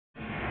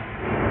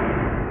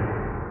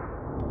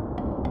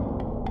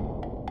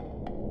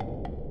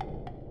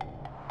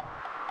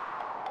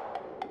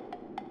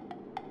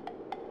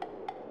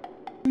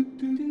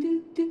CQ,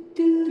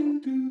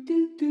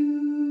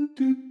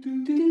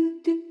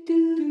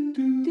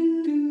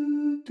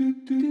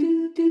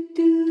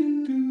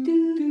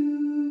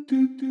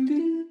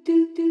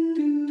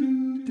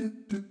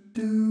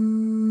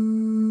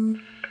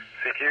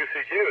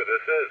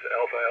 this is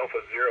Alpha Alpha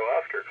Zero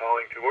Oscar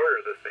calling to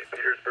order the St.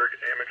 Petersburg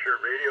Amateur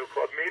Radio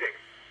Club meeting.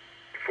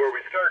 Before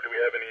we start, do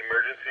we have any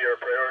emergency or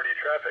priority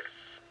traffic?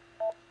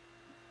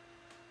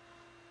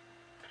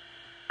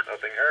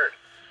 Nothing heard.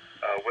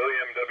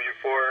 William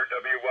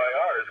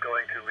W4WYR is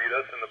going to lead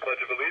us in the Pledge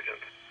of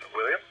Allegiance.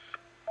 William?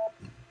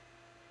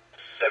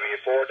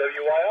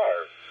 W4WYR,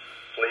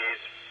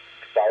 please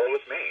follow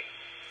with me.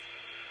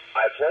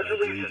 I pledge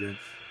allegiance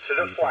to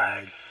the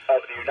flag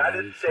of the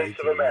United States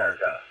of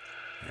America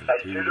and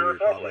to the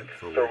republic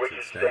for which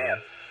it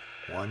stands,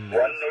 one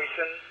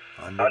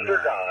nation,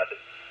 under God,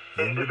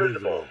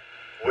 indivisible,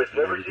 with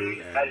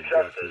liberty and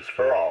justice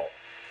for all.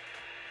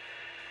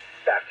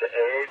 Back to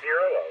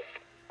AA00.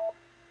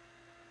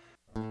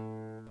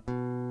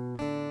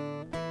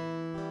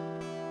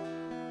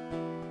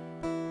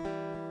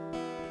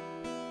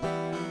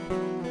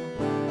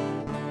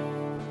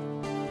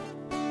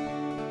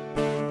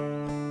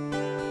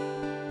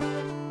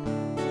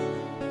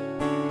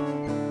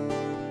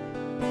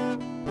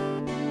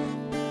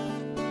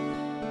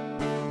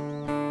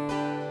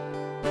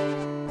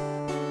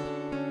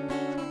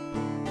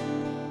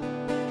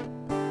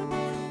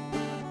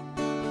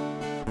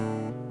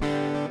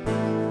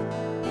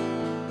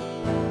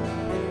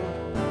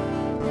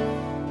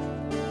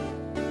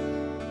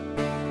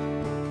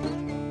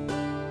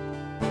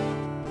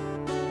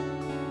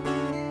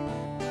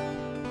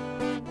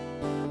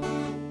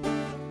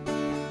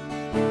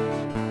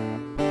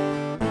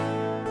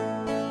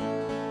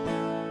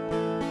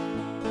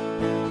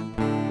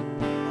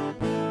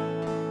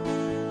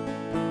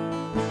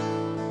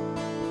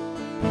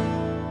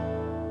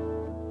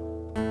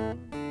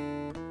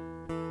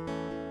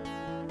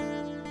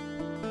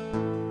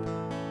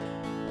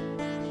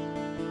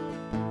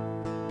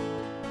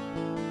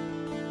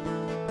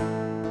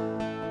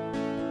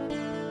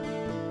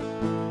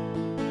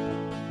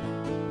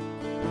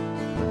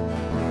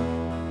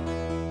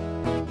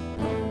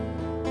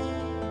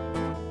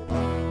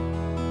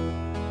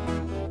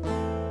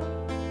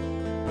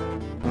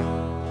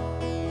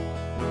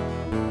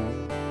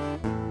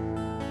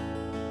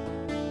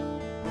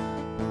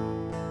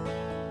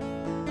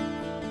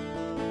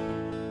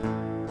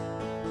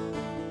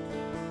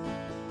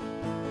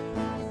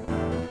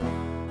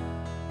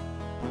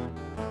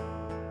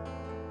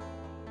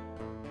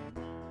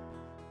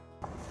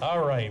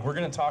 All right, we're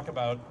going to talk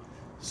about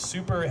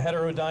super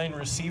heterodyne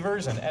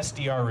receivers and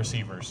SDR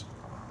receivers.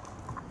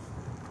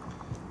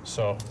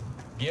 So,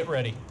 get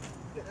ready.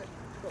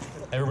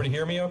 Everybody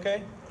hear me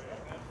okay?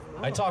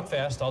 I talk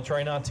fast, I'll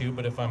try not to,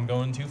 but if I'm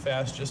going too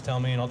fast, just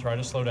tell me and I'll try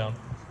to slow down.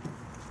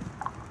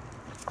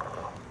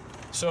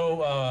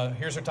 So,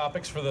 here's our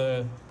topics for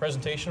the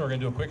presentation. We're going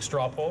to do a quick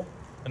straw poll,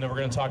 and then we're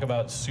going to talk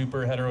about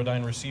super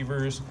heterodyne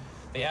receivers,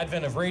 the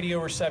advent of radio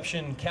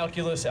reception,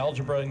 calculus,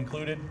 algebra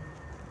included.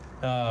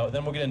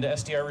 Then we'll get into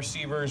SDR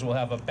receivers. We'll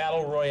have a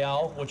battle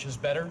royale, which is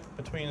better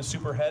between a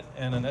super het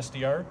and an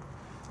SDR,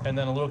 and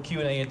then a little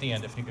Q&A at the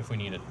end if we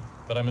need it.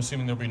 But I'm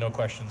assuming there'll be no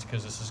questions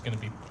because this is going to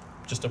be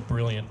just a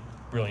brilliant,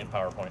 brilliant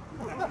PowerPoint.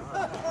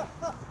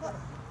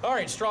 All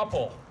right, straw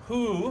poll.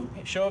 Who,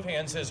 show of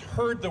hands, has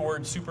heard the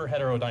word super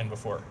heterodyne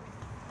before?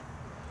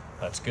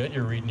 That's good.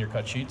 You're reading your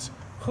cut sheets.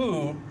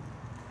 Who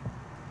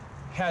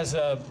has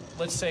a,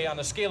 let's say on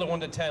a scale of 1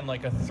 to 10,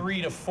 like a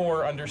 3 to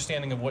 4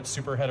 understanding of what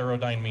super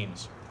heterodyne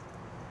means?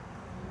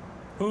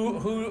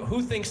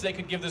 Who thinks they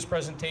could give this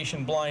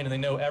presentation blind and they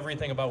know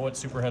everything about what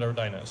super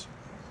heterodyne is?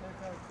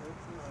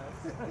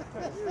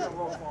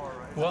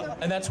 Well,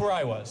 and that's where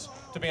I was,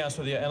 to be honest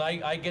with you. And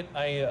I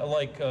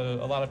like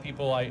a lot of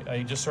people,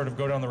 I just sort of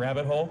go down the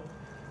rabbit hole.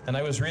 And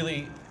I was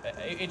really,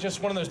 it's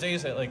just one of those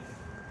days that, like,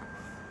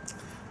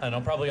 I don't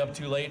know, probably up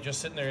too late,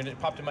 just sitting there, and it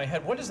popped in my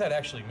head, what does that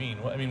actually mean?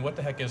 I mean, what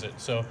the heck is it?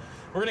 So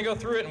we're going to go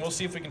through it and we'll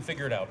see if we can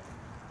figure it out.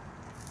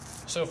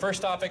 So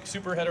first topic,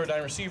 super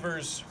heterodyne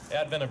receivers,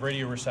 advent of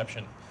radio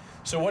reception.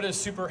 So what does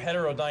super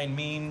heterodyne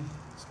mean?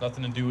 It's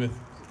nothing to do with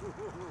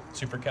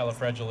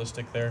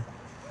supercalifragilistic there.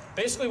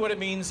 Basically what it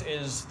means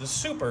is the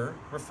super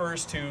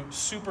refers to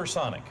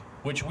supersonic,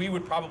 which we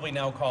would probably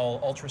now call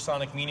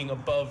ultrasonic, meaning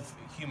above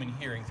human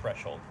hearing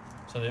threshold.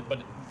 So that,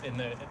 but in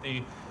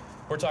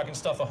we're talking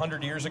stuff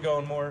 100 years ago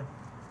and more,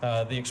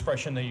 the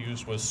expression they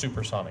used was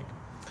supersonic.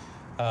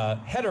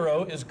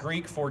 Hetero is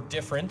Greek for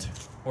different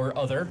or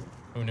other,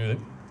 who knew it?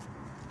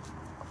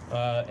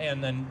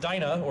 And then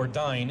dyna, or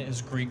dyne,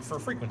 is Greek for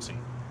frequency.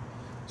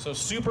 So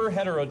super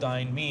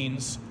heterodyne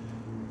means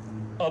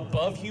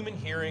above human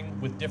hearing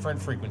with different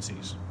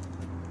frequencies.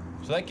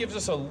 So that gives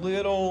us a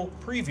little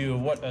preview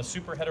of what a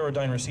super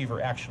heterodyne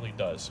receiver actually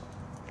does.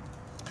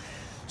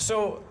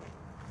 So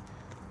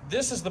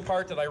this is the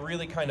part that I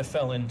really kind of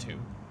fell into.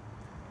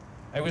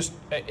 I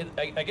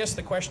guess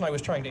the question I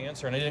was trying to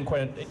answer, and I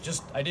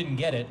didn't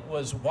get it,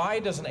 was why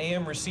does an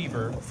AM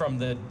receiver, from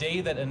the day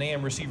that an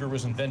AM receiver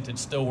was invented,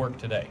 still work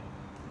today?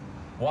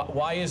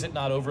 Why is it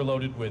not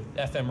overloaded with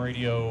FM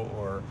radio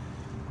or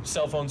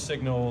cell phone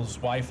signals,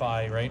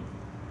 Wi-Fi, right?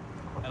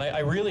 And I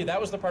really, that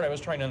was the part I was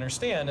trying to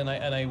understand, and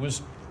I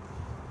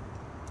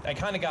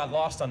kind of got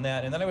lost on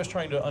that, and then I was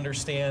trying to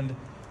understand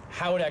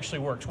how it actually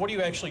works. What are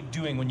you actually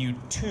doing when you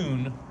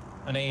tune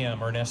an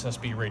AM or an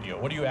SSB radio?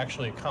 What are you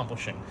actually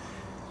accomplishing?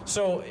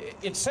 So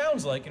it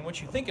sounds like, and what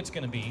you think it's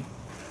going to be,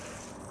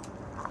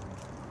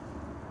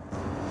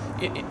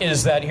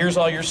 is that here's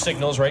all your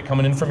signals, right,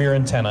 coming in from your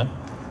antenna,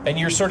 and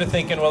you're sort of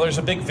thinking, well, there's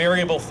a big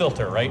variable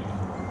filter, right?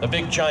 A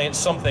big giant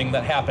something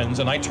that happens,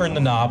 and I turn the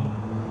knob,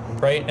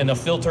 right, and the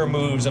filter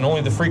moves, and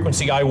only the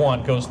frequency I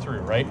want goes through,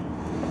 right?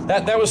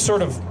 That was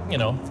sort of, you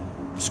know,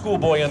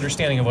 schoolboy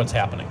understanding of what's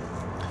happening.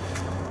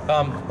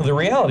 The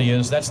reality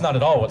is that's not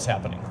at all what's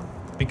happening,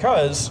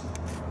 because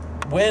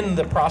when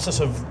the process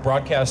of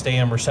broadcast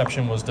AM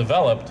reception was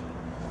developed,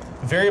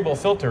 variable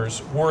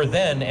filters were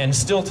then, and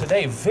still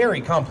today, very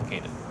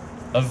complicated.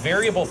 A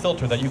variable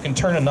filter that you can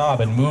turn a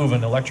knob and move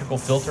an electrical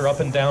filter up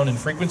and down in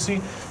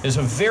frequency is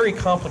a very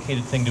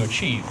complicated thing to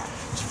achieve.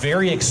 It's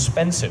very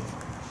expensive.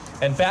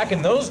 And back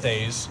in those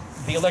days,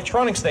 the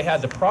electronics they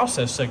had to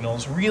process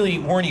signals really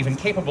weren't even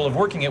capable of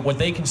working at what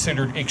they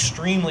considered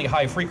extremely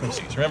high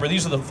frequencies. Remember,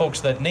 these are the folks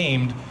that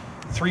named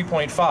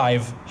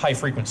 3.5 high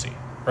frequency,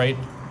 right?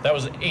 That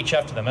was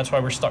HF to them. That's why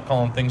we're stuck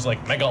calling things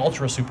like mega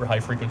ultra super high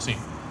frequency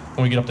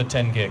when we get up to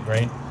 10 gig,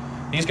 right?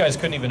 These guys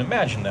couldn't even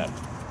imagine that.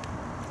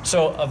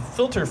 So a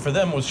filter for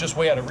them was just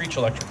way out of reach,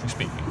 electrically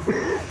speaking.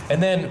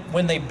 And then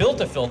when they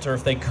built a filter,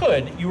 if they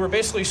could, you were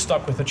basically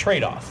stuck with a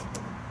trade-off.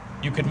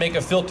 You could make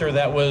a filter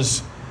that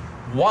was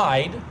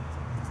wide,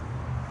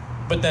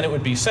 but then it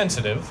would be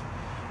sensitive,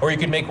 or you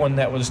could make one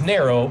that was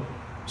narrow,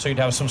 so you'd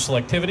have some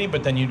selectivity,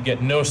 but then you'd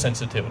get no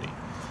sensitivity.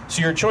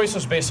 So your choice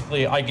was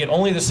basically, I get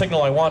only the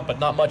signal I want, but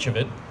not much of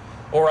it,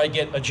 or I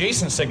get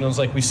adjacent signals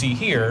like we see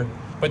here,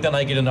 but then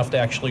I get enough to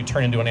actually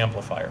turn into an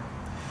amplifier.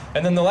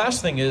 And then the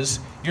last thing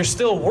is, you're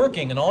still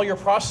working and all your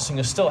processing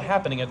is still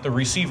happening at the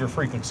receiver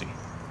frequency.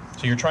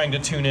 So you're trying to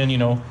tune in, you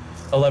know,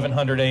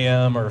 1100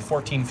 AM or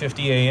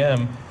 1450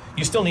 AM.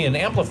 You still need an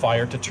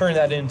amplifier to turn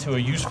that into a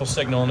useful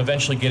signal and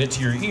eventually get it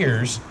to your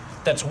ears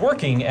that's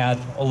working at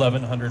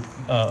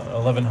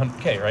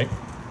 1100K, right?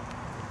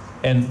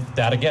 And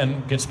that,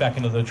 again, gets back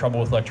into the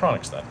trouble with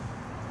electronics then.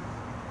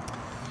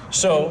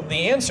 So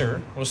the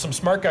answer was some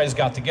smart guys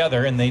got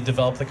together and they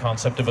developed the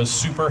concept of a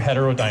super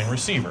heterodyne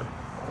receiver.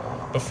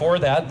 Before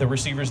that, the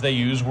receivers they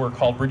used were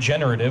called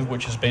regenerative,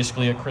 which is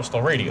basically a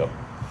crystal radio.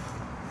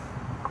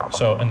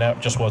 So, and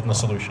that just wasn't the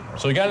solution.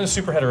 So we got into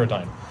super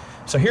heterodyne.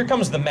 So here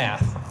comes the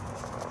math.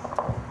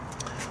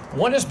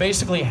 What is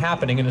basically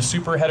happening in a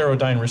super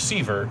heterodyne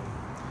receiver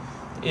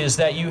is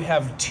that you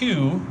have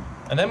two,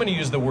 and I'm going to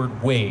use the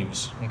word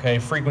waves, okay?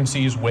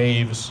 Frequencies,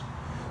 waves,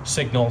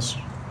 signals,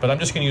 but I'm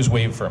just going to use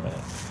wave for a minute.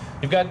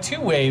 You've got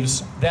two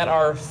waves that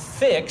are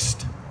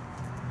fixed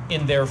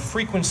in their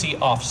frequency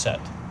offset.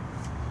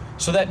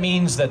 So that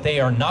means that they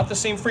are not the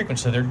same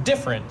frequency, they're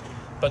different,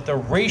 but the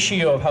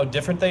ratio of how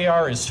different they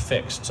are is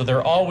fixed. So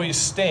they're always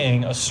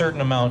staying a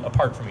certain amount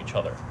apart from each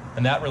other,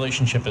 and that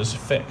relationship is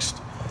fixed,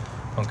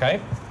 okay?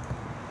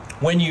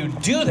 When you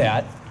do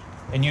that,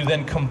 and you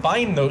then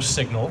combine those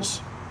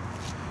signals,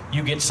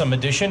 you get some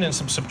addition and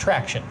some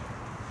subtraction,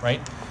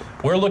 right?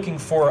 We're looking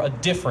for a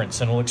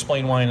difference, and we'll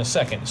explain why in a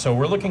second. So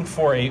we're looking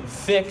for a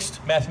fixed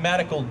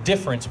mathematical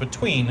difference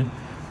between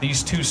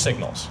these two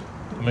signals.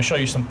 I'm going to show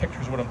you some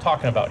pictures of what I'm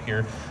talking about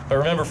here. But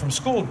remember, from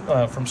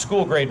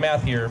school grade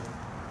math here,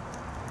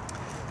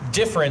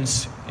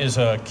 difference is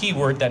a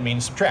keyword that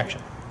means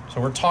subtraction. So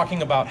we're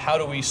talking about how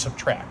do we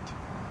subtract.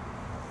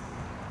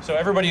 So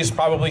everybody's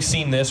probably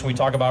seen this when we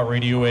talk about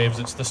radio waves.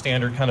 It's the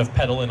standard kind of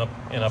pedal in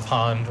a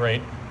pond,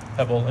 right?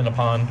 Pebble in a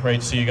pond,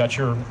 right? So you got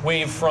your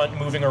wave front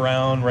moving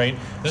around, right?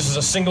 This is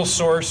a single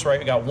source, right?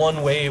 We got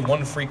one wave,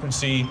 one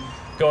frequency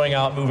going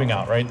out, moving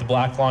out, right? The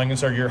black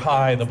lines are your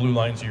high, the blue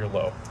lines are your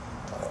low.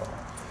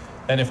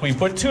 And if we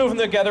put two of them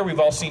together, we've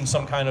all seen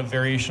some kind of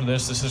variation of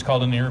this. This is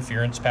called an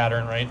interference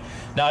pattern, right?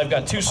 Now I've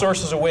got two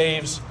sources of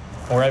waves,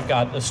 or I've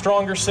got a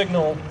stronger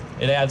signal.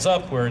 It adds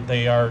up where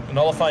they are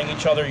nullifying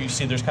each other. You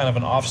see there's kind of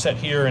an offset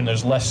here, and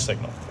there's less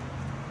signal.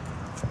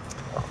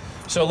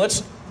 So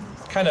let's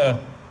kind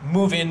of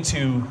move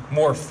into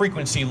more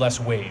frequency, less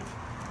wave.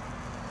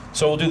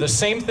 So we'll do the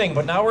same thing,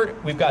 but now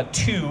we've got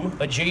two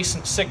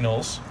adjacent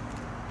signals,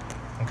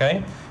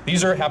 okay?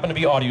 These happen to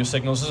be audio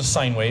signals. This is a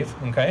sine wave,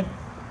 okay?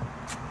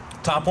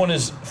 Top one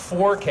is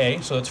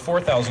 4K, so that's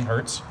 4,000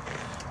 hertz.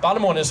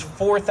 Bottom one is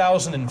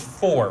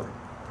 4,004.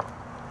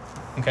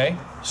 Okay,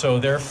 so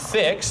they're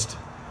fixed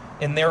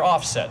in their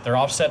offset. They're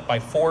offset by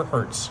 4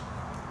 hertz.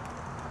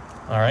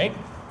 All right.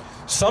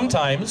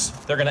 Sometimes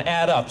they're going to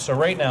add up. So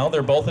right now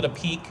they're both at a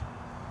peak.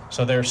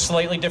 So they're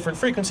slightly different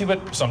frequency,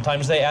 but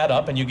sometimes they add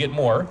up and you get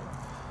more.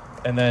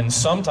 And then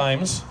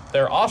sometimes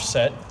they're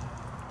offset,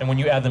 and when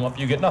you add them up,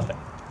 you get nothing.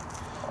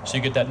 So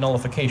you get that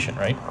nullification,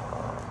 right?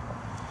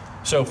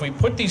 So if we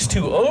put these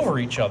two over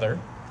each other,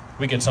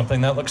 we get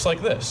something that looks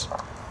like this.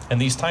 And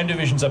these time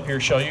divisions up here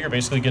show you're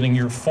basically getting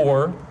your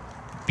 4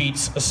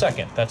 beats a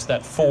second. That's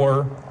that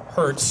 4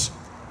 hertz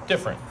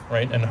different,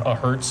 right? And a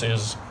hertz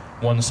is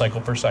 1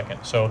 cycle per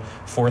second. So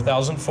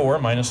 4004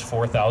 minus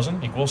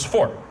 4000 equals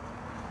 4.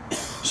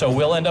 So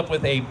we'll end up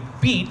with a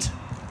beat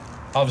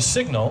of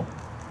signal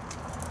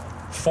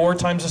 4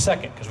 times a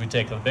second, because we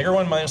take the bigger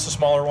one minus the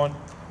smaller one.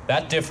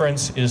 That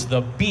difference is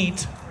the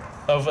beat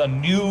of a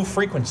new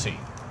frequency.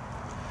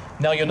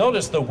 Now you'll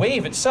notice the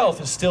wave itself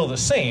is still the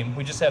same,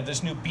 we just have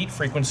this new beat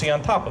frequency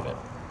on top of it.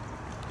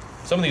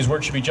 Some of these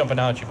words should be jumping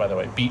out at you, by the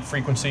way. Beat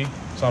frequency,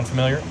 sound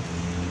familiar?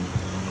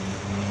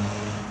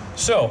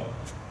 So,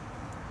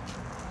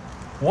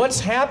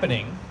 what's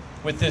happening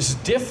with this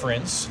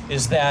difference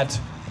is that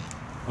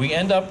we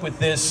end up with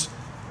this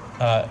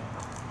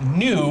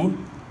new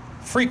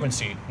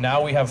frequency.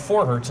 Now we have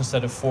 4 hertz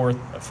instead of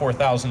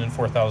 4,000 and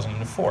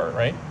 4,004,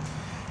 right?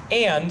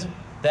 And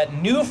that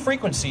new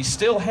frequency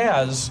still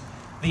has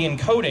the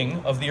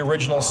encoding of the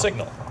original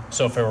signal.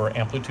 So if it were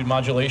amplitude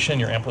modulation,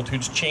 your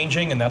amplitude's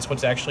changing, and that's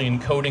what's actually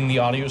encoding the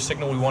audio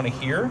signal we want to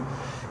hear.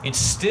 It's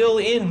still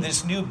in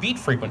this new beat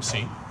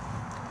frequency,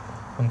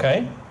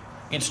 okay?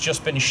 It's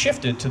just been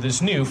shifted to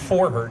this new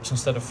 4 hertz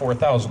instead of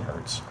 4,000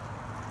 hertz.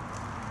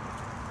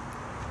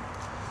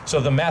 So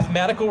the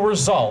mathematical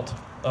result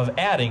of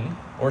adding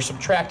or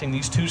subtracting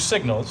these 2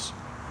 signals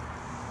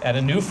at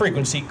a new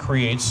frequency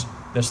creates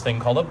this thing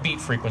called a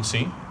beat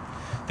frequency.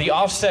 The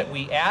offset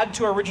we add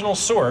to our original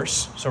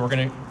source, so we're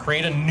going to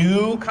create a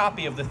new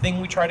copy of the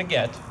thing we try to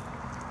get,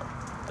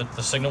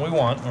 the signal we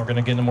want, and we're going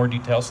to get into more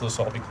details, so this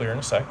will all be clear in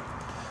a sec.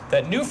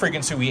 That new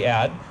frequency we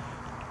add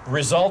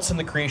results in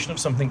the creation of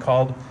something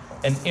called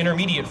an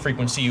intermediate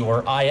frequency,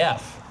 or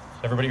IF.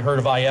 Everybody heard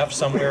of IF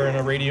somewhere in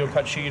a radio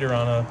cut sheet or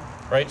on a,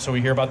 right? So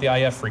we hear about the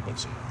IF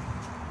frequency.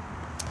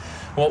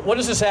 Well, what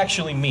does this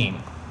actually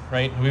mean,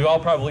 right? We've all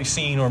probably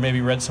seen or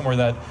maybe read somewhere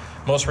that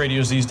most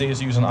radios these days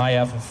use an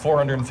IF of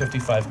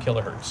 455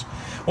 kilohertz.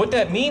 What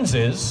that means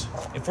is,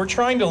 if we're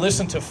trying to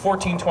listen to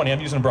 1420, I'm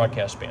using a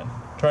broadcast band,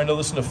 trying to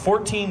listen to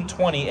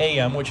 1420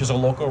 AM, which is a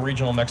local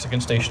regional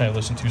Mexican station I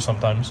listen to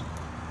sometimes,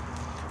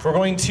 if we're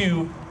going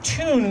to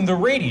tune the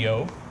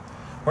radio,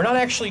 we're not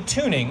actually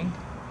tuning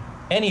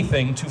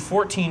anything to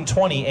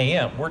 1420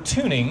 AM. We're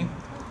tuning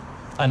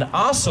an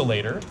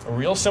oscillator, a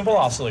real simple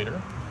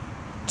oscillator,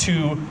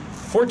 to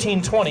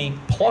 1420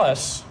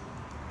 plus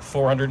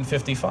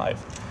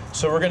 455.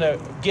 So we're going to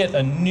get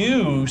a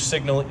new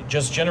signal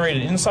just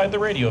generated inside the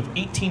radio of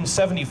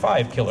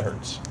 1875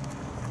 kilohertz.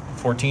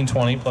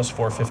 1420 plus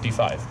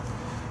 455.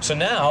 So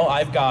now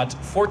I've got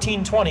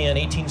 1420 and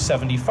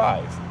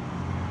 1875.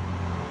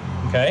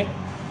 Okay?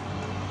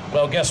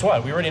 Well, guess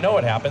what? We already know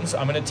what happens.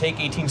 I'm going to take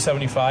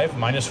 1875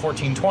 minus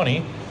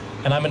 1420,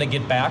 and I'm going to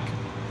get back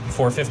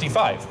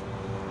 455.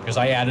 Because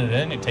I added it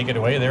in, you take it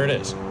away, there it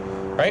is.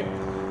 Right?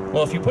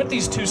 Well, if you put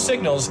these 2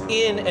 signals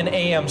in an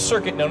AM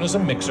circuit known as a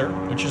mixer,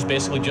 which is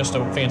basically just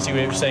a fancy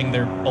way of saying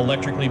they're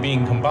electrically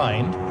being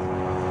combined,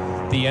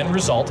 the end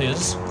result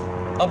is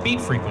a beat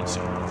frequency.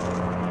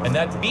 And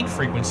that beat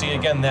frequency,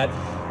 again, that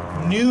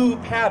new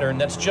pattern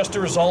that's just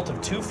a result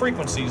of 2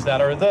 frequencies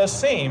that are the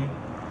same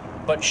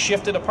but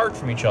shifted apart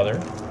from each other,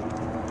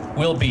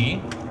 will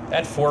be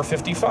at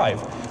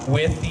 455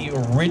 with the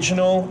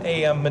original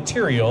AM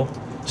material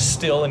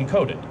still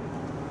encoded.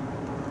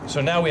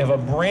 So now we have a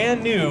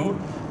brand new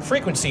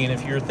frequency, and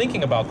if you're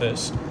thinking about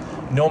this,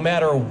 no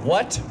matter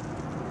what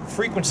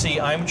frequency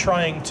I'm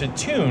trying to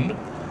tune,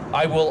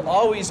 I will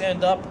always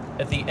end up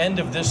at the end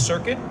of this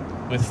circuit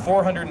with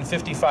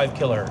 455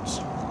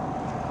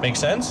 kilohertz. Make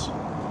sense?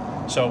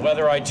 So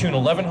whether I tune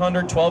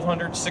 1100,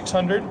 1200,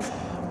 600,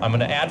 I'm going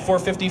to add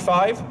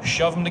 455,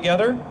 shove them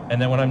together,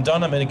 and then when I'm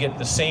done, I'm going to get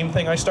the same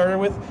thing I started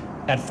with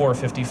at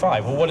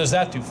 455. Well, what does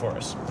that do for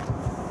us?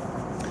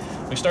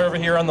 We start over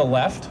here on the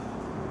left.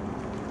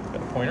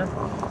 Got a pointer.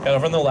 Got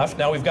over on the left.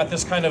 Now we've got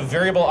this kind of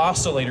variable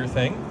oscillator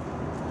thing,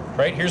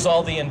 right? Here's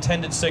all the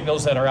intended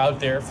signals that are out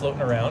there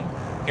floating around.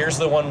 Here's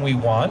the one we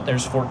want.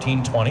 There's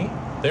 1420.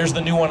 There's the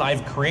new one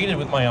I've created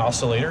with my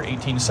oscillator,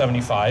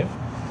 1875.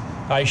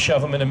 I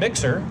shove them in a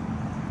mixer,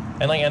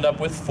 and I end up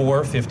with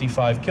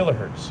 455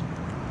 kilohertz.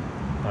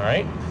 All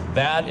right?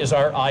 That is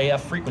our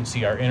IF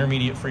frequency, our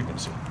intermediate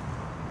frequency.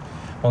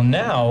 Well,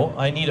 now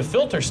I need a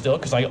filter still,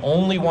 because I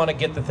only want to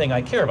get the thing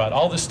I care about.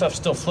 All this stuff's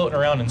still floating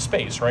around in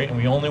space, right? And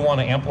we only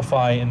want to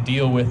amplify and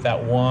deal with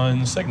that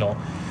one signal.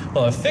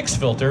 Well, a fixed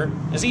filter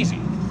is easy.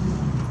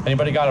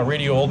 Anybody got a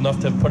radio old enough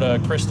to put a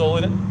crystal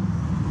in it?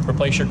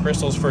 Replace your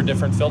crystals for a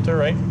different filter,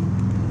 right?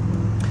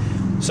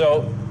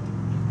 So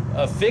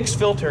a fixed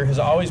filter has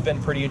always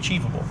been pretty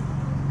achievable.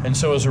 And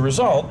so as a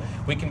result,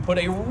 we can put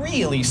a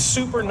really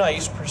super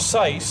nice,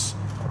 precise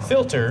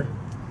filter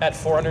at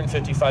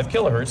 455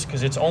 kilohertz,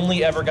 because it's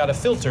only ever got a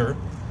filter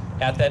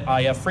at that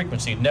IF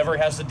frequency. It never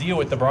has to deal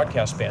with the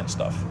broadcast band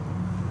stuff.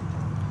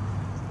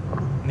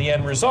 And the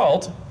end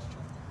result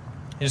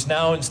is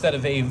now, instead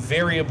of a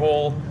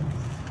variable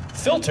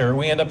filter,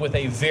 we end up with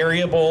a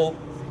variable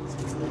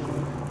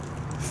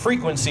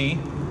frequency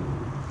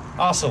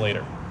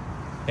oscillator.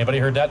 Anybody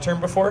heard that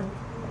term before?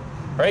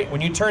 Right?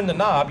 When you turn the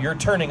knob, you're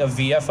turning a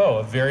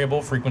VFO, a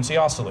variable frequency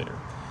oscillator.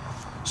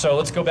 So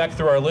let's go back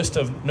through our list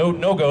of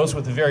no-goes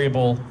with the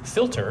variable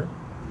filter.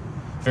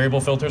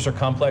 Variable filters are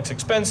complex,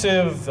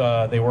 expensive.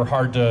 They were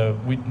hard to,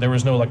 there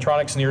was no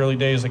electronics in the early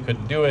days, they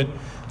couldn't do it.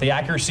 The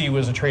accuracy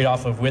was a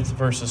trade-off of width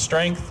versus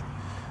strength.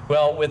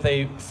 Well, with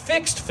a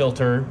fixed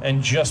filter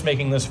and just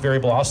making this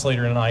variable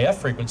oscillator in an IF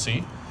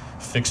frequency,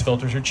 fixed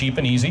filters are cheap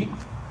and easy.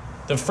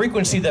 The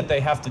frequency that they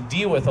have to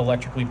deal with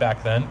electrically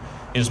back then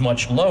is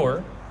much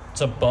lower.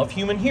 It's above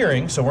human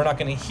hearing, so we're not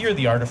going to hear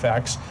the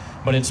artifacts,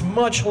 but it's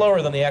much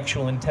lower than the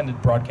actual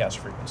intended broadcast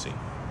frequency.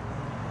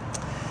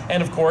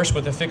 And of course,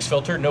 with a fixed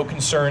filter, no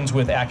concerns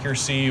with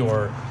accuracy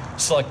or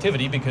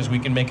selectivity because we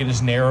can make it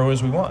as narrow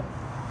as we want.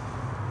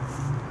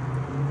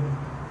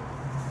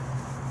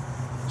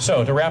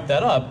 So to wrap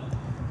that up,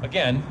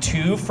 again,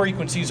 two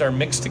frequencies are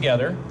mixed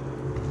together,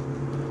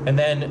 and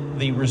then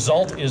the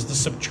result is the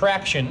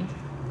subtraction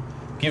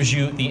gives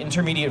you the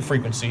intermediate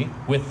frequency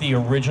with the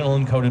original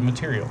encoded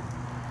material.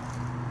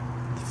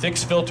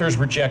 Fixed filters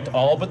reject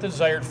all but the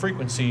desired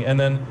frequency, and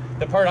then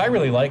the part I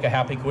really like, a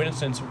happy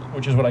coincidence,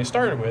 which is what I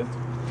started with,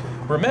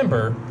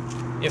 remember,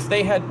 if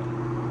they had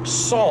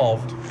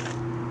solved,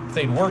 if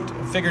they'd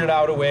figured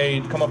out a way,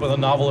 come up with a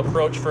novel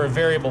approach for a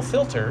variable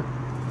filter,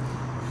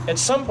 at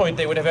some point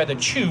they would have had to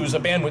choose a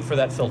bandwidth for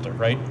that filter,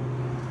 right?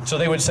 So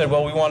they would have said,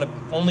 well, we want to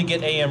only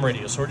get AM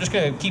radio, so we're just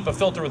going to keep a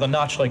filter with a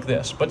notch like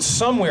this. But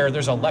somewhere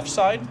there's a left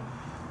side,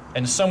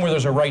 and somewhere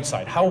there's a right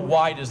side. How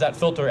wide is that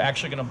filter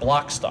actually going to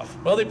block stuff?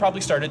 Well, they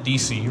probably start at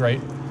DC,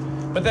 right?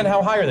 But then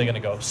how high are they going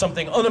to go?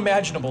 Something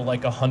unimaginable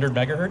like 100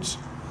 megahertz?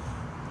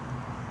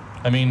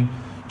 I mean,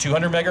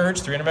 200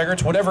 megahertz, 300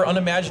 megahertz, whatever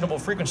unimaginable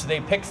frequency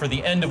they picked for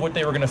the end of what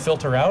they were going to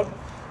filter out,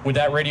 would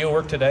that radio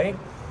work today?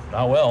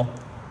 Not well.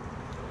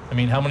 I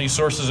mean, how many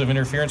sources of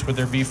interference would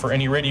there be for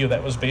any radio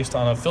that was based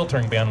on a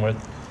filtering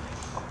bandwidth?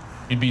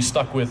 You'd be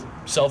stuck with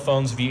cell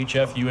phones,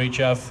 VHF,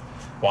 UHF,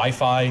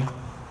 Wi-Fi.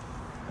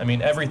 I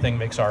mean, everything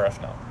makes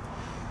RF now.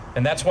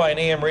 And that's why an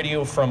AM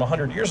radio from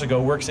 100 years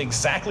ago works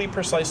exactly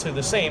precisely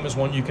the same as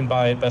one you can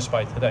buy at Best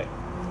Buy today,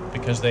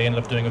 because they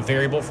ended up doing a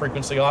variable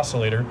frequency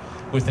oscillator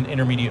with an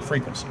intermediate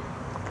frequency.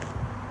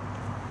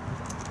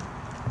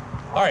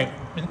 All right,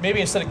 maybe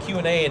instead of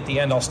Q&A at the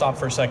end, I'll stop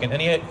for a second.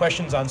 Any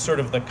questions on sort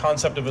of the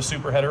concept of a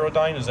super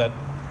heterodyne?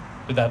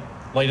 Did that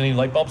light any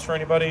light bulbs for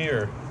anybody,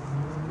 or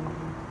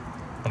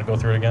want to go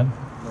through it again?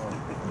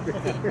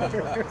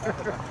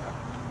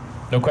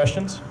 No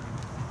questions?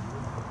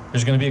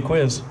 There's going to be a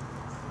quiz.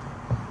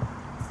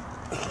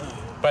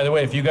 By the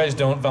way, if you guys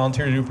don't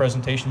volunteer to do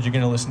presentations, you're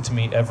going to listen to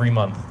me every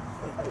month.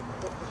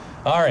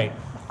 All right,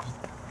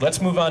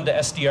 let's move on to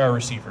SDR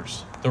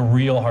receivers, the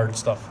real hard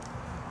stuff.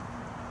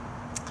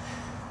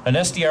 An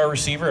SDR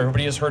receiver,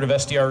 everybody has heard of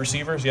SDR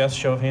receivers? Yes,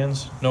 show of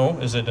hands. No,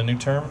 is it a new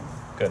term?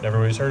 Good,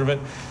 everybody's heard of it.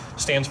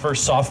 Stands for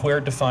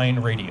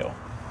software-defined radio,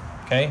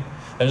 okay?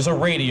 That is a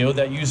radio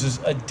that uses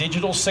a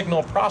digital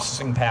signal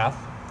processing path,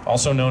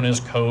 also known as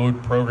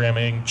code,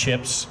 programming,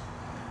 chips,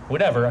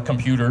 whatever, a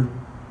computer,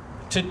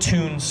 to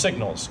tune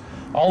signals.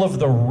 All of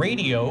the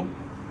radio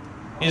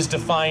is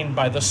defined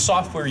by the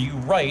software you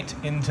write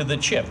into the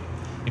chip.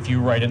 If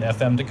you write an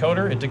FM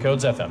decoder, it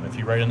decodes FM. If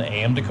you write an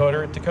AM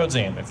decoder, it decodes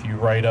AM. If you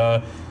write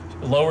a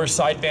lower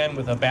sideband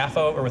with a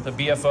BAFO or with a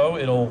BFO,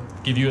 it'll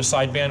give you a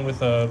sideband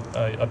with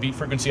a beat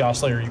frequency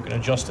oscillator you can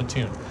adjust to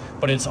tune.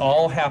 But it's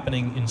all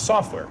happening in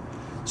software.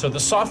 So the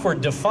software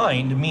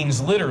defined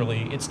means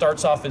literally it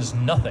starts off as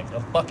nothing,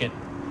 a bucket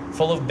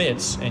full of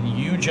bits, and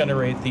you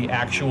generate the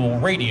actual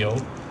radio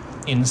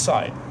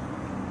inside.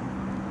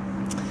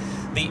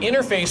 The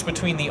interface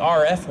between the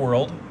RF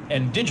world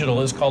and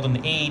digital is called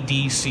an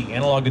ADC,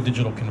 analog to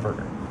digital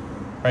converter,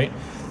 right?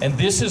 And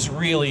this is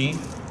really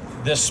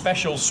the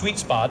special sweet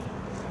spot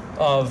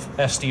of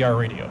SDR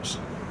radios,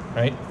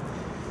 right?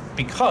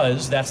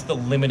 Because that's the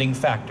limiting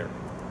factor.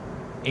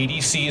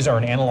 ADCs are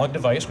an analog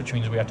device, which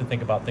means we have to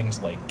think about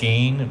things like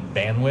gain and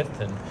bandwidth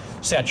and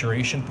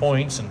saturation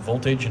points and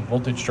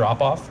voltage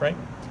drop-off, right?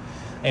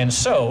 And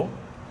so,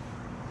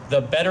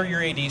 the better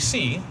your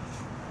ADC,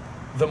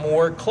 the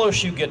more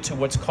close you get to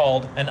what's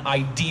called an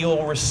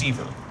ideal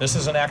receiver. This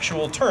is an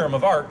actual term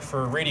of art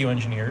for radio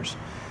engineers.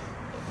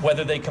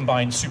 Whether they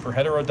combine super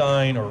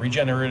heterodyne or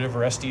regenerative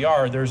or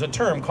SDR, there's a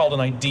term called an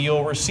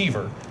ideal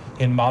receiver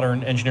in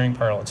modern engineering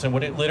parlance. And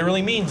what it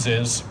literally means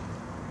is,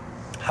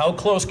 how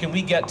close can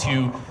we get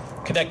to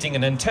connecting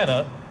an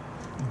antenna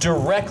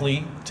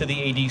directly to the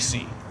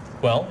ADC?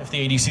 Well, if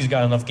the ADC's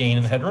got enough gain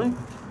and headroom,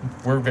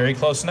 we're very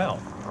close now.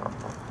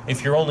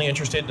 If you're only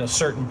interested in a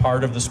certain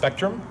part of the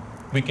spectrum,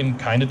 we can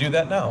kind of do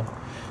that now.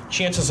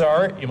 Chances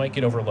are you might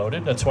get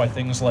overloaded. That's why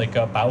things like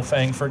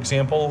Baofeng, for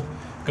example,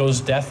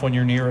 goes deaf when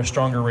you're near a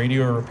stronger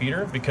radio or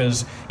repeater,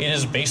 because it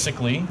is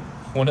basically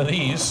one of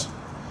these,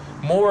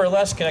 more or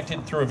less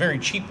connected through a very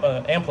cheap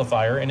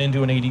amplifier and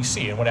into an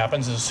ADC. And what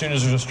happens is, as soon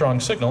as there's a strong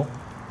signal,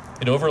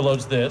 it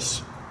overloads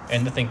this,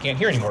 and the thing can't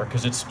hear anymore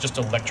because it's just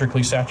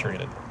electrically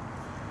saturated,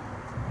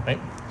 right?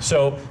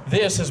 So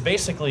this is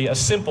basically a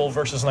simple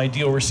versus an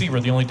ideal receiver.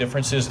 The only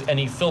difference is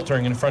any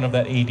filtering in front of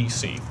that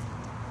ADC.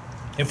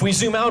 If we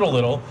zoom out a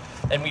little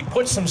and we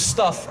put some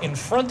stuff in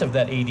front of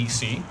that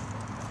ADC,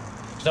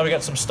 So now we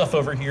got some stuff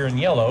over here in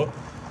yellow.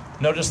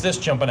 Notice this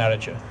jumping out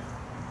at you.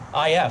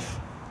 IF.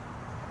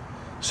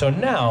 So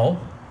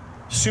now,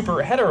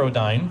 super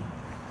heterodyne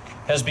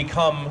has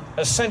become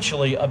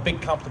essentially a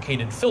big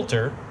complicated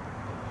filter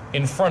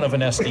in front of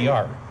an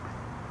SDR.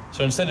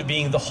 So instead of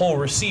being the whole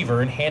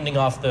receiver and handing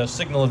off the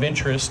signal of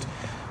interest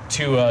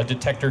to a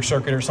detector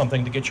circuit or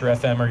something to get your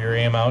FM or your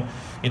AM out,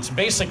 it's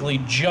basically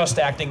just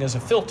acting as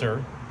a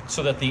filter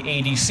so that the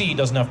ADC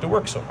doesn't have to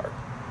work so hard.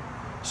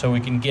 So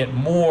we can get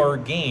more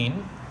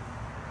gain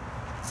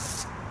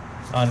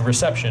on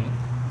reception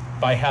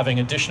by having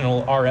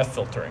additional RF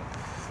filtering.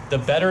 The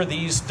better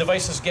these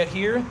devices get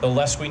here, the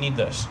less we need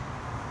this.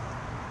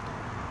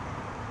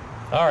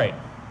 All right,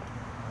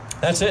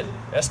 that's it.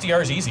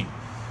 SDR is easy.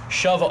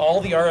 Shove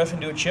all the RF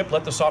into a chip,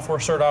 let the software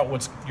sort out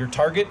what's your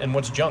target and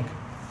what's junk.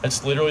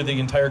 That's literally the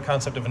entire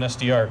concept of an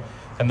SDR.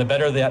 And the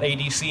better that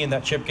ADC in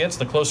that chip gets,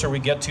 the closer we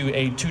get to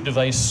a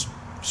two-device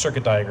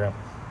circuit diagram.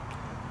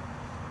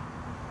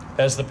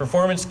 As the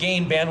performance,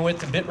 gain,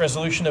 bandwidth, and bit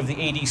resolution of the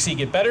ADC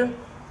get better,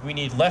 we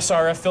need less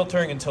RF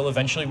filtering until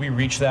eventually we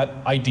reach that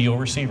ideal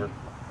receiver.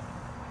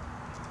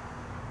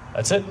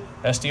 That's it.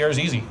 SDR is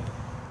easy.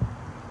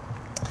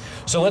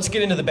 So let's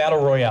get into the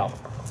battle royale.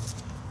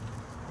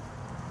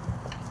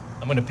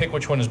 I'm going to pick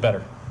which one is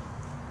better.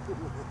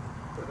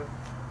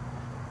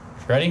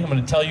 Ready? I'm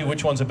going to tell you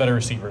which one's a better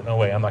receiver. No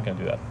way, I'm not going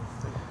to do that.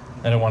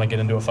 I don't want to get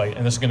into a fight.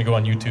 And this is going to go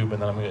on YouTube,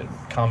 and then I'm going to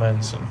get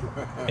comments, and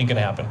ain't going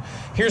to happen.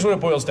 Here's what it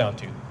boils down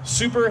to.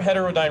 Super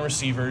heterodyne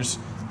receivers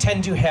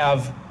tend to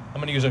have, I'm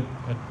going to use a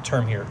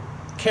term here,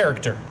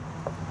 character.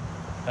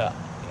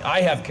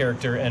 I have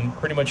character, and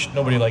pretty much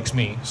nobody likes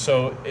me.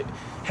 So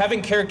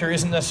having character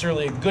isn't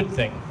necessarily a good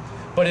thing,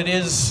 but it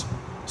is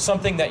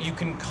something that you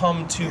can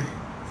come to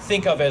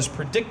think of as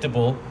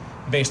predictable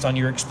based on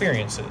your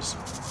experiences.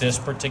 This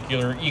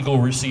particular Eagle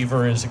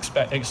receiver is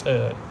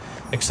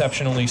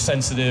exceptionally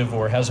sensitive,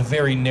 or has a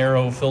very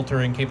narrow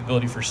filtering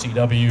capability for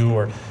CW,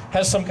 or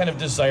has some kind of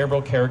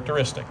desirable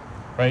characteristic,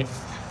 right?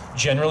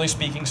 Generally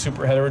speaking,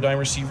 super heterodyne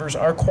receivers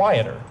are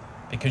quieter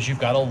because you've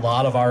got a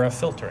lot of RF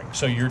filtering.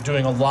 So you're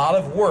doing a lot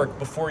of work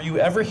before you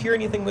ever hear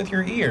anything with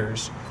your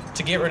ears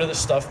to get rid of the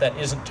stuff that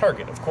isn't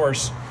target. Of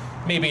course,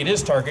 maybe it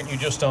is target, you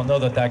just don't know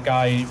that that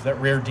guy, that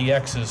rare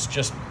DX is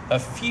just a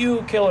few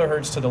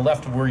kilohertz to the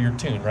left of where you're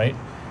tuned, right?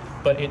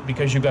 But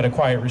because you've got a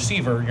quiet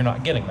receiver, you're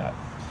not getting that.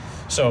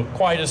 So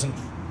quiet isn't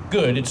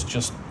good, it's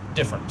just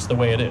different, it's the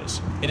way it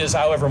is. It is,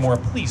 however, more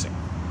pleasing.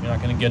 You're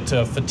not gonna get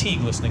fatigue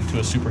listening to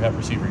a super het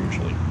receiver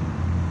usually.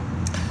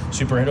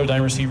 Super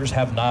heterodyne receivers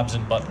have knobs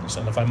and buttons,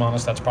 and if I'm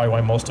honest, that's probably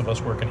why most of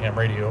us work in ham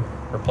radio,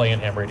 or play in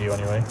ham radio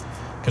anyway,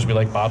 because we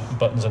like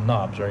buttons and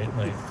knobs, right?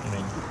 Like, I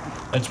mean,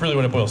 that's really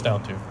what it boils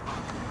down to.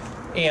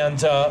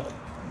 And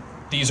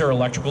these are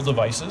electrical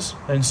devices,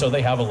 and so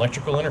they have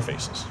electrical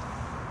interfaces.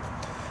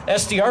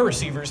 SDR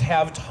receivers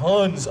have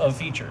tons of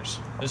features.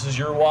 This is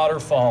your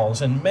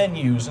waterfalls and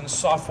menus and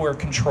software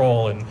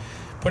control and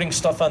putting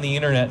stuff on the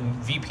internet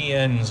and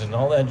VPNs and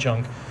all that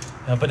junk.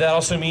 But that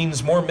also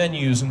means more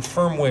menus and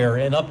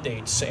firmware and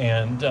updates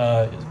and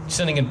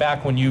sending it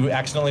back when you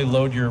accidentally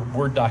load your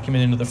Word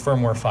document into the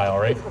firmware file,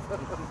 right?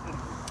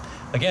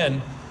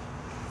 Again,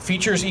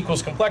 features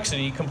equals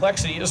complexity.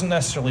 Complexity isn't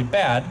necessarily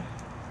bad,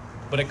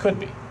 but it could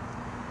be.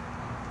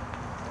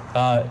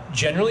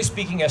 Generally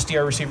speaking,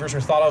 SDR receivers are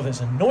thought of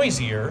as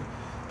noisier,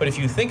 but if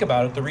you think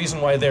about it, the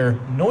reason why they're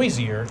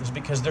noisier is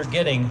because they're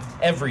getting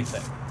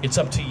everything. It's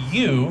up to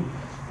you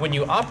when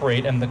you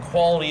operate and the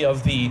quality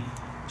of the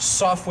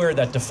software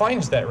that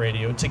defines that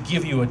radio to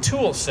give you a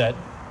tool set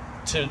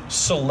to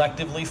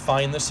selectively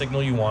find the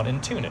signal you want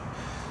and tune it.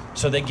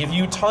 So they give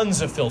you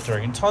tons of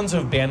filtering and tons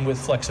of bandwidth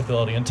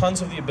flexibility and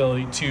tons of the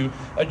ability to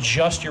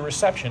adjust your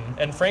reception.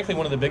 And frankly,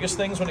 one of the biggest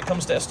things when it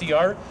comes to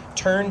SDR,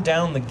 turn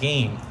down the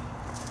gain.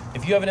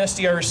 If you have an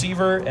SDR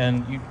receiver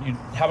and you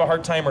have a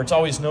hard time, or it's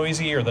always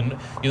noisy, or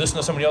you listen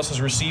to somebody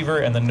else's receiver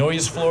and the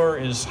noise floor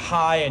is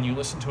high, and you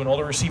listen to an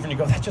older receiver and you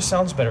go, that just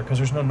sounds better because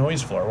there's no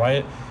noise floor.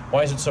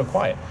 Why is it so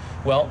quiet?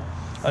 Well,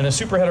 on a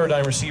super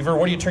heterodyne receiver,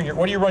 what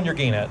do you run your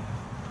gain at?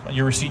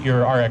 Your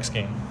RX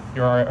gain.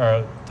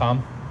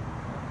 Tom?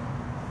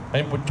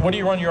 And what do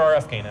you run your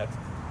RF gain at?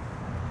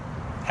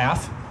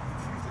 Half?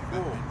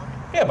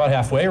 Yeah, about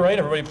halfway, right?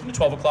 Everybody,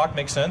 12 o'clock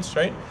makes sense,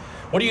 right?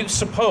 What do you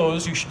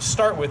suppose you should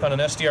start with on an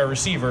SDR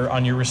receiver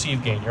on your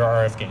receive gain, your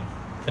RF gain?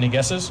 Any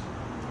guesses?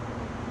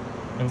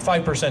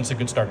 5% is a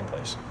good starting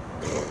place.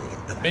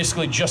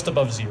 Basically just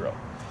above 0,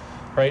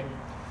 right?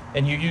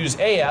 And you use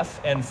AF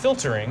and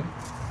filtering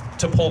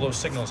to pull those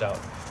signals out.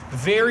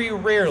 Very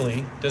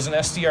rarely does an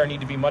SDR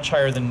need to be much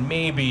higher than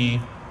maybe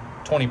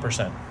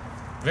 20%.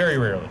 Very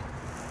rarely,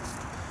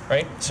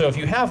 right? So if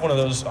you have one of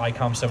those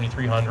ICOM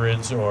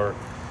 7300s or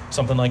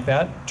something like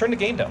that, turn the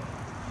gain down.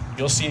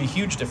 You'll see a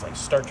huge difference.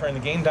 Start turning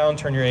the gain down,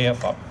 turn your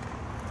AF up.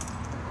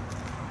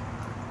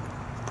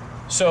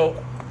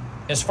 So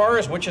as far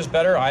as which is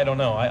better, I don't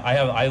know.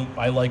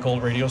 I like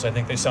old radios. I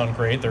think they sound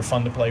great. They're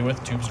fun to play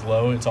with. Tubes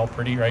glow. It's all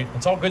pretty, right?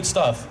 It's all good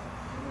stuff.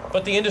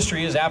 But the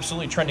industry is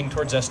absolutely trending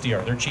towards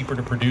SDR. They're cheaper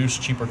to produce,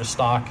 cheaper to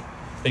stock.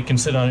 They can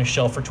sit on a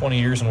shelf for 20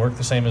 years and work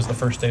the same as the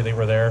first day they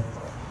were there.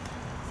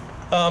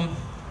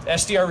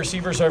 SDR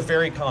receivers are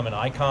very common.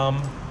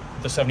 ICOM,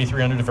 the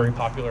 7300, a very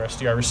popular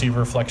SDR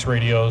receiver, Flex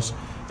radios.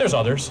 There's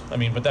others, I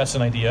mean, but that's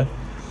an idea.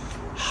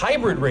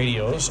 Hybrid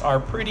radios are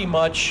pretty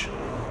much,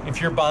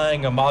 if you're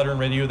buying a modern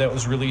radio that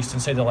was released in,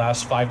 say, the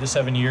last 5 to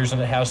 7 years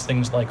and it has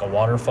things like a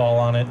waterfall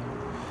on it,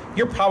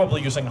 you're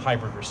probably using a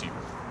hybrid receiver.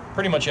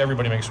 Pretty much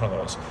everybody makes one of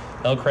those.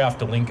 Elcraft,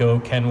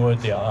 Delinco, Kenwood,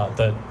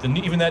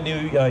 even that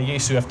new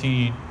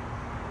Yaesu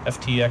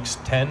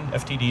FTX10,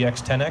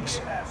 FTDX10X.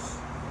 Yes.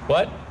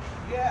 What?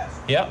 Yes.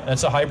 Yeah,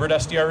 that's a hybrid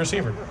SDR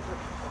receiver.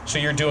 So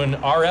you're doing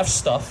RF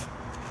stuff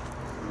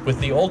with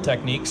the old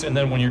techniques, and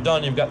then when you're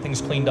done, you've got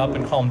things cleaned up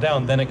and calmed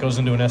down, then it goes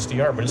into an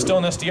SDR. But it's still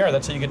an SDR,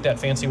 that's how you get that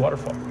fancy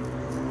waterfall.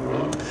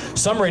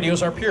 Some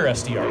radios are pure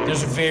SDR.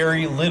 There's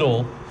very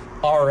little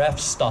RF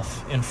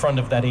stuff in front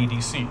of that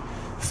ADC.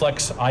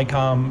 Flex,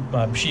 ICOM,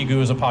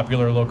 Shigu is a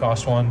popular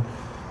low-cost one.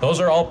 Those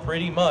are all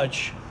pretty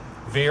much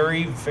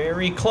very,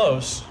 very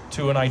close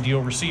to an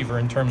ideal receiver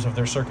in terms of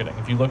their circuiting.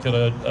 If you looked at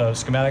a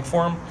schematic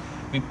form,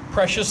 we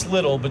precious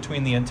little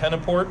between the antenna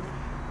port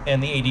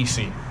and the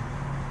ADC.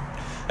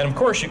 And of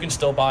course, you can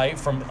still buy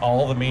from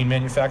all the main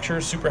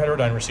manufacturers super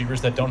heterodyne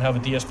receivers that don't have a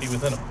DSP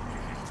within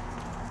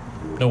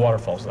them. No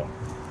waterfalls, though.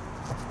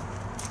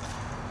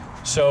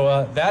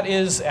 So that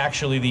is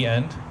actually the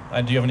end.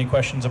 Do you have any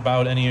questions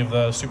about any of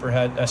the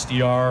Superhet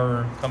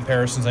SDR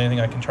comparisons, anything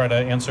I can try to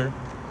answer?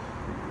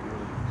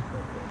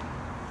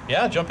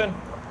 Yeah, jump in.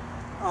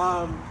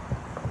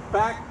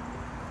 Back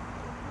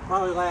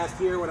probably last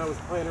year when I was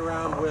playing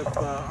around with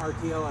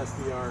RTL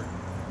SDR,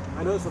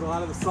 I noticed that a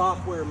lot of the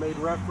software made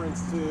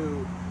reference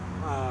to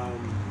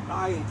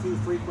I and Q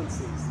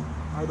frequencies.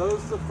 Are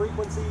those the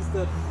frequencies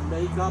that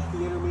make up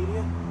the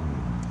intermediate?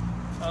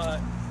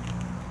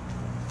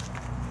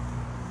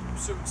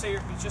 So say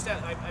just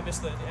I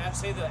missed the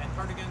say the end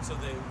part again. So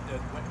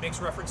what makes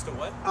reference to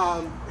what?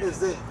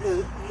 Is it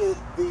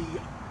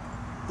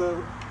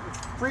the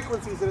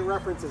frequencies that it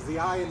references, the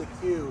I and the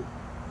Q,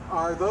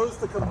 are those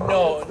the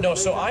components? No.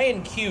 So I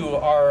and Q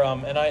are,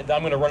 and I'm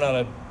going to run out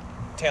of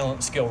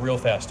talent skill real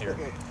fast here.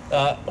 Okay.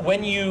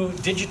 When you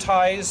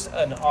digitize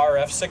an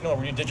RF signal, or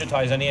when you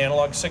digitize any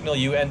analog signal,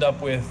 you end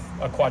up with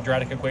a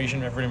quadratic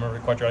equation. Everybody remember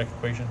the quadratic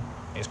equation?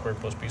 A squared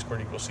plus B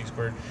squared equals C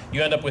squared.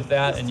 You end up with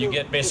that, and you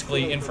get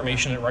basically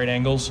information at right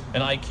angles,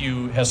 and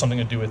IQ has something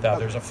to do with that.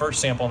 There's a first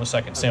sample and a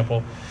second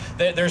sample.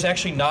 There's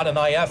actually not an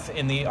IF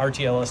in the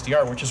RTL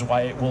SDR, which is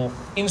why it will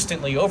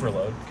instantly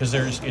overload, because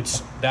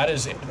that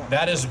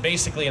is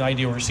basically an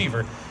ideal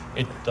receiver.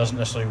 It doesn't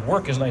necessarily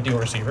work as an ideal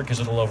receiver because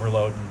it'll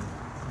overload and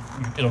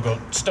it'll go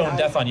stone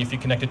deaf on you if you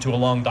connect it to a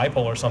long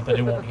dipole or something.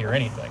 It won't hear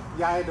anything.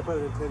 Yeah, I had to put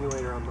an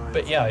attenuator on mine.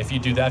 But yeah, if you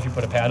do that, if you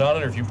put a pad on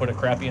it, or if you put a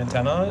crappy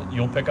antenna on it,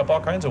 you'll pick up all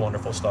kinds of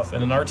wonderful stuff.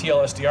 And an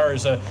RTL SDR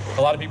is a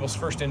lot of people's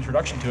first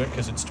introduction to it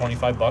because it's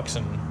 $25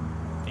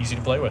 and easy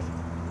to play with.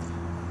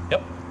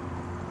 Yep.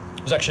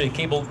 It was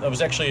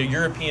actually a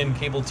European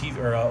cable TV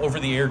or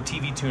over-the-air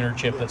TV tuner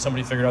chip that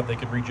somebody figured out they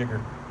could rejigger.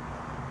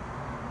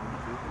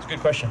 It's a good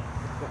question.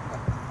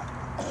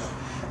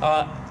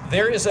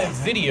 There is a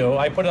video,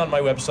 I put it on my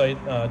website,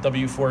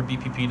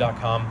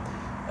 W4BPP.com.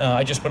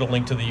 I just put a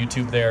link to the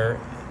YouTube there.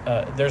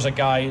 There's a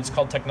guy, it's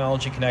called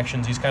Technology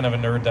Connections. He's kind of a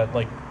nerd that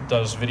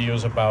does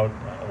videos about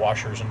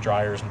washers and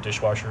dryers and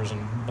dishwashers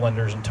and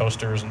blenders and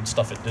toasters and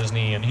stuff at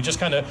Disney. And he just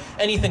kind of,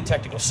 anything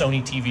technical,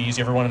 Sony TVs,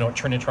 you ever want to know what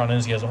Trinitron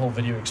is, he has a whole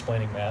video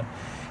explaining that.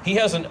 He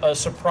has a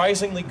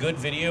surprisingly good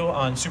video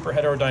on super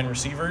heterodyne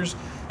receivers,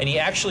 and he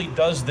actually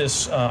does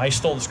this, I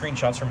stole the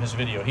screenshots from his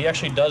video. He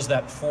actually does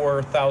that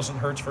 4,000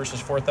 hertz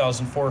versus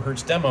 4,004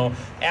 hertz demo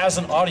as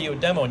an audio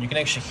demo, and you can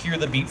actually hear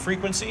the beat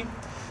frequency.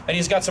 And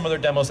he's got some other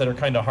demos that are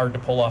kind of hard to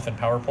pull off in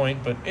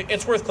PowerPoint, but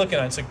it's worth clicking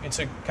on. It's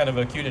a kind of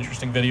a cute,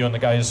 interesting video, and the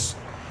guy's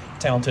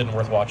talented and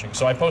worth watching.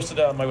 So I posted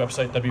it on my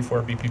website,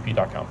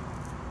 W4BPP.com.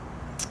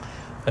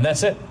 And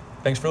that's it.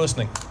 Thanks for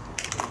listening.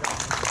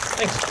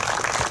 Thanks.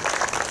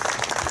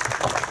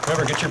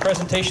 Remember, get your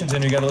presentations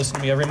in. You got to listen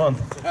to me every month.